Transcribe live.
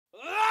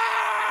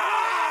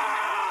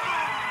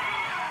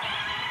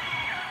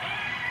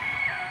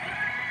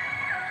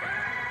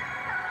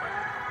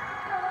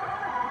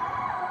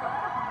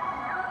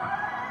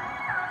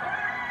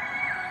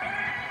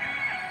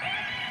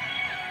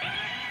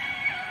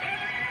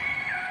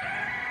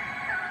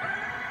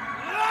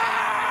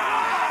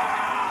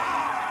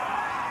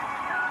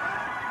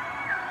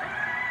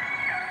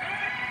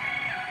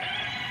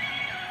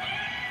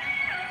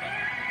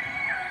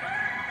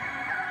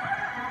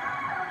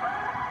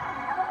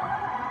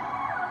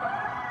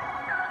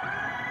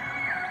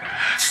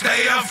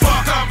Stay the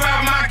fuck up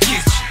out my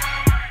kitchen.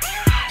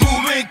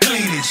 Who been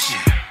cleaning shit?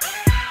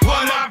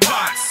 Where my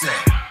pots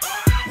at?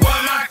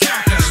 Where my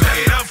calculator?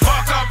 Stay the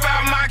fuck up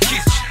out my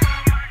kitchen.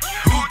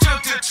 Who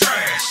took the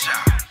trash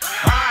out?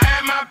 I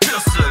had my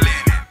pistol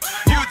in it.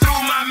 You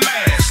threw my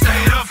mask.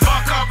 Stay the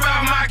fuck up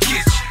out my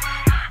kitchen.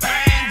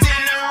 Bands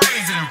in the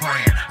Raisin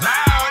Bran,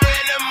 loud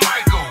in the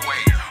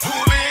microwave. Who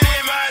been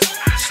in my?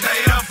 Stay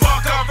the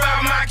fuck up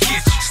out my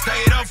kitchen.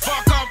 Stay the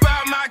fuck up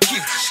out my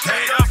kitchen.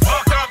 Stay the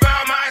fuck up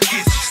out my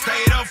kitchen.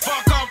 Stay the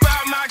fuck up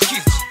out my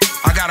kitchen.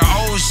 I got an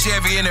old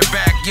Chevy in the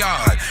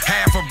backyard,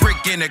 half a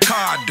brick in the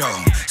car door.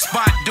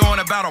 Spot doing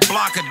about a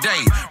block a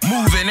day,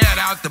 moving that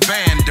out the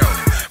bando.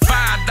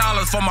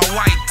 $5 for my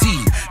white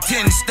tee,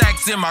 10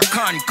 stacks in my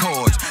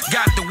Concords.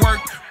 Got to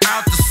work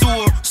out the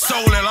sewer,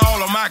 sold it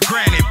all on my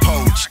granny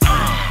porch.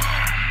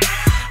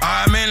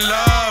 I'm in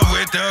love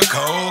with the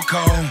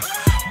Coco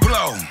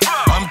blow.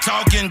 I'm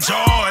talking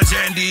George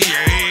and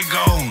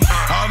Diego.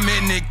 I'm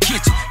in the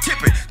kitchen,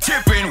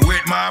 tipping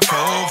with my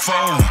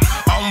fofo.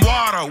 I'm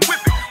water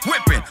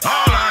whipping,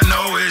 all I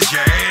know is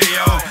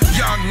yayo.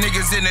 Young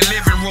niggas in the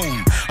living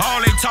room,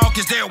 all they talk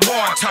is their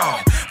war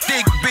talk.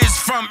 Thick bitch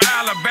from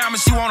Alabama,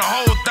 she want a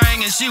whole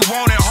thing and she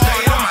want it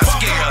hard. Where my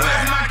scale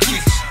at? My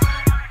kitchen.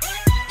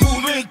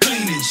 Who been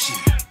cleaning shit?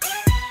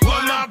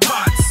 Where my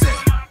pots at?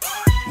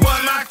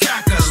 Where my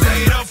calculator?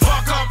 Stay the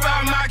fuck up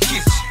out my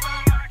kitchen.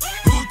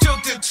 Who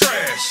took the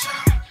trash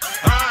out?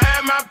 I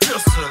had my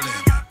pistol in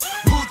it.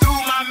 Who threw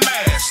my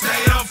mask?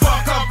 Stay the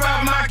fuck up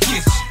out my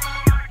kitchen.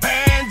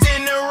 Bands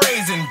in the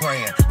Raisin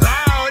Bran,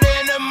 loud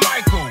in the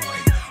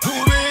microwave. Who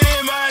been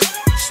in my?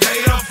 Stay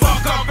the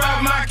fuck up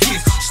out my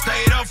kitchen.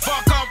 Stay the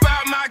fuck up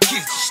out my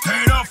kitchen.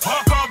 Stay the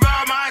fuck up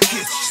out my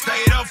kitchen.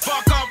 Stay the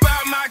fuck up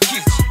out my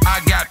kitchen. I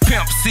got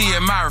Pimp C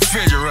in my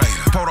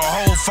refrigerator. Pour the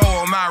whole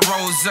 4 on my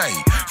rosé.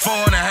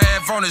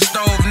 4.5 on the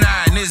stove, 9.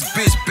 This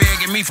bitch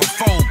begging me for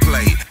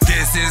foreplay.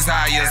 This is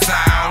how you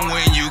sound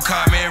when you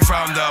coming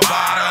from the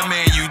bottom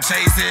and you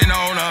chasing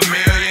on a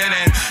million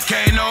and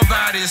can't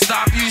nobody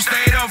stop you.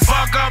 Stay the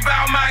fuck up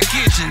out my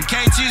kitchen.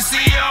 Can't you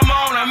see I'm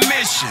on a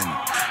mission?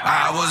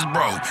 I was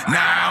broke,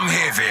 now I'm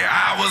heavy.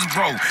 I was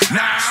broke,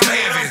 now I'm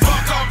heavy. Stay the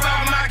fuck up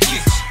out my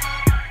kitchen.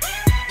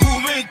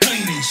 Who been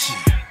cleaning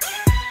shit?